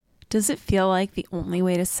Does it feel like the only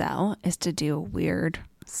way to sell is to do weird,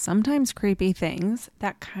 sometimes creepy things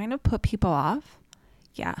that kind of put people off?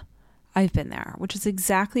 Yeah, I've been there, which is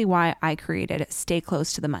exactly why I created Stay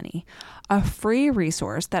Close to the Money, a free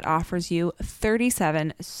resource that offers you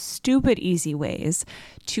 37 stupid easy ways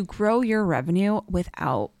to grow your revenue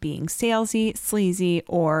without being salesy, sleazy,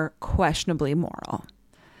 or questionably moral.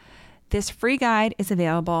 This free guide is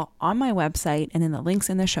available on my website and in the links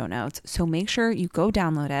in the show notes, so make sure you go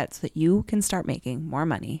download it so that you can start making more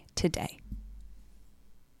money today.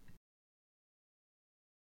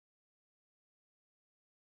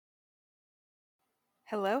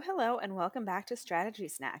 Hello, and welcome back to Strategy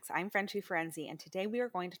Snacks. I'm Frenchie Ferenzi, and today we are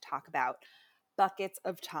going to talk about buckets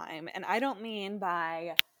of time. And I don't mean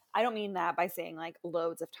that by saying like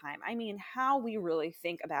loads of time. I mean how we really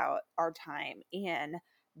think about our time in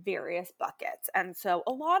various buckets. And so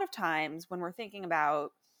a lot of times when we're thinking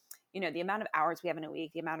about, the amount of hours we have in a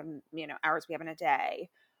week, the amount of, hours we have in a day,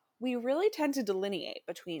 we really tend to delineate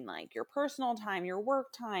between like your personal time, your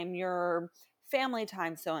work time, your family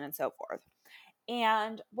time, so on and so forth.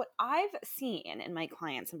 And what I've seen in my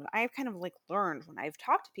clients and what I've kind of like learned when I've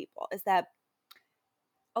talked to people is that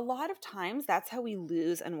a lot of times that's how we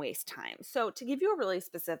lose and waste time. So, to give you a really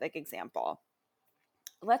specific example,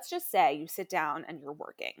 let's just say you sit down and you're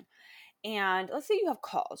working, and let's say you have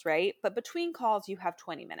calls, right? But between calls, you have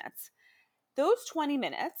 20 minutes. Those 20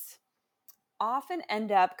 minutes often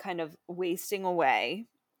end up kind of wasting away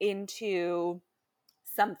into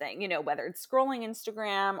something, whether it's scrolling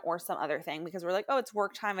Instagram or some other thing, because we're like, oh, it's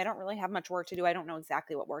work time. I don't really have much work to do. I don't know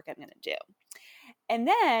exactly what work I'm going to do. And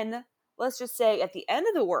then let's just say at the end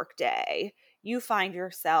of the workday, you find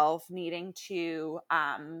yourself needing to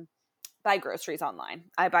buy groceries online.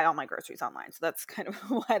 I buy all my groceries online. So that's kind of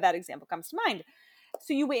why that example comes to mind.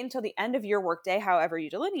 So you wait until the end of your workday, however you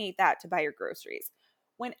delineate that, to buy your groceries.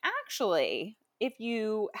 When actually, if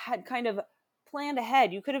you had kind of planned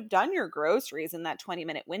ahead, you could have done your groceries in that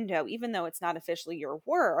 20-minute window, even though it's not officially your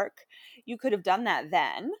work. You could have done that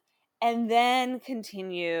then and then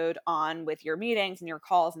continued on with your meetings and your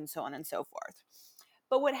calls and so on and so forth.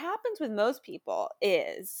 But what happens with most people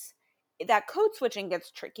is that code switching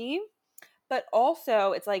gets tricky, but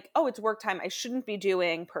also it's like, oh, it's work time. I shouldn't be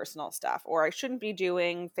doing personal stuff, or I shouldn't be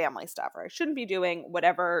doing family stuff, or I shouldn't be doing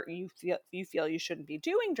whatever you feel you shouldn't be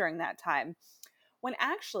doing during that time. When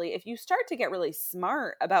actually, if you start to get really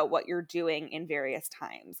smart about what you're doing in various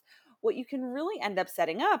times, what you can really end up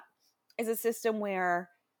setting up is a system where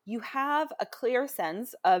you have a clear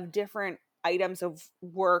sense of different items of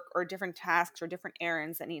work or different tasks or different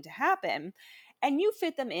errands that need to happen, and you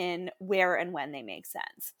fit them in where and when they make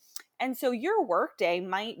sense. And so your workday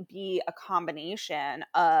might be a combination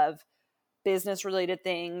of business related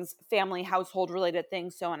things, family, household related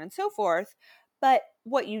things, so on and so forth. But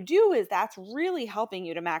what you do is that's really helping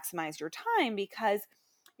you to maximize your time, because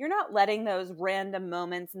you're not letting those random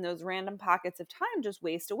moments and those random pockets of time just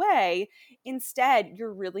waste away. Instead,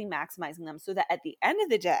 you're really maximizing them so that at the end of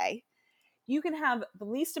the day, you can have the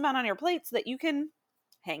least amount on your plate so that you can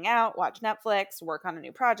hang out, watch Netflix, work on a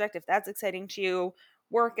new project if that's exciting to you,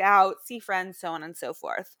 work out, see friends, so on and so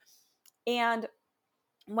forth. And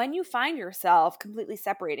when you find yourself completely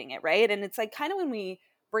separating it, right? And it's like kind of when we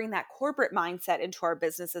bring that corporate mindset into our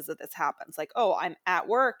businesses that this happens. Like, oh, I'm at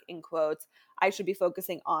work, in quotes, I should be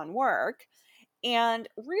focusing on work. And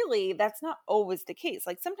really, that's not always the case.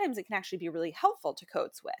 Like sometimes it can actually be really helpful to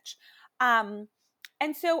code switch. Um,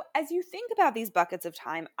 and so as you think about these buckets of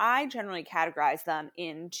time, I generally categorize them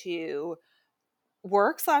into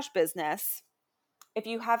work/business. If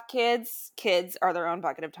you have kids, kids are their own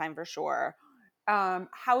bucket of time for sure.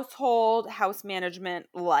 Household, house management,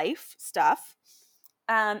 life stuff.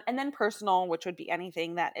 And then personal, which would be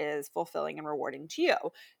anything that is fulfilling and rewarding to you.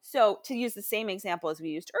 So to use the same example as we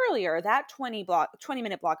used earlier, that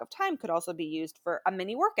 20-minute block of time could also be used for a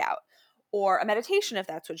mini workout or a meditation if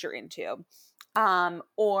that's what you're into,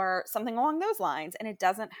 or something along those lines. And it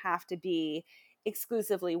doesn't have to be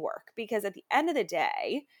exclusively work, because at the end of the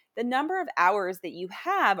day, the number of hours that you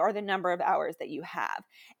have are the number of hours that you have.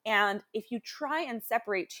 And if you try and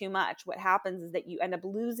separate too much, what happens is that you end up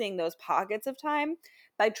losing those pockets of time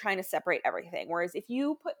by trying to separate everything. Whereas if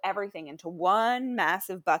you put everything into one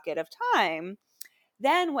massive bucket of time,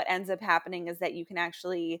 then what ends up happening is that you can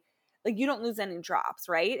actually, like, you don't lose any drops,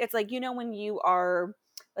 right? It's like, when you are,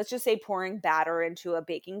 let's just say, pouring batter into a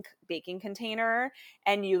baking container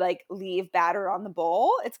and you like leave batter on the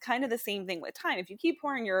bowl. It's kind of the same thing with time. If you keep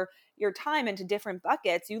pouring your time into different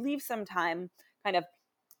buckets, you leave some time kind of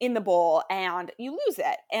in the bowl and you lose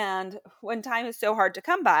it. And when time is so hard to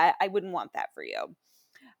come by, I wouldn't want that for you.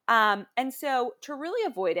 And so to really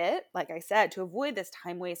avoid it, like I said, to avoid this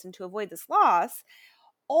time waste and to avoid this loss,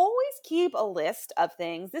 always keep a list of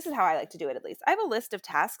things. This is how I like to do it, at least. I have a list of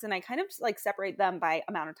tasks and I kind of like separate them by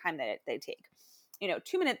amount of time that they take.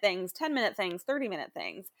 2-minute things, 10-minute things, 30-minute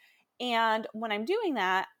things. And when I'm doing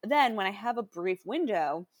that, then when I have a brief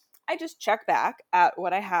window, I just check back at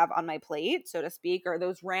what I have on my plate, so to speak, or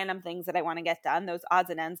those random things that I want to get done, those odds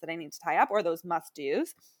and ends that I need to tie up, or those must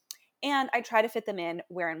do's. And I try to fit them in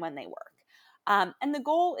where and when they work. And the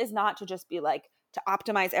goal is not to just be like, to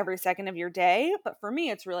optimize every second of your day. But for me,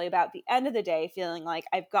 it's really about the end of the day feeling like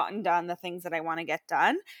I've gotten done the things that I want to get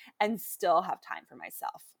done and still have time for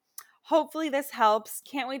myself. Hopefully this helps.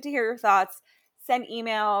 Can't wait to hear your thoughts. Send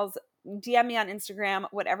emails, DM me on Instagram,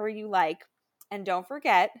 whatever you like. And don't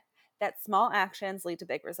forget that small actions lead to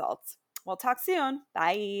big results. We'll talk soon.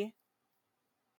 Bye.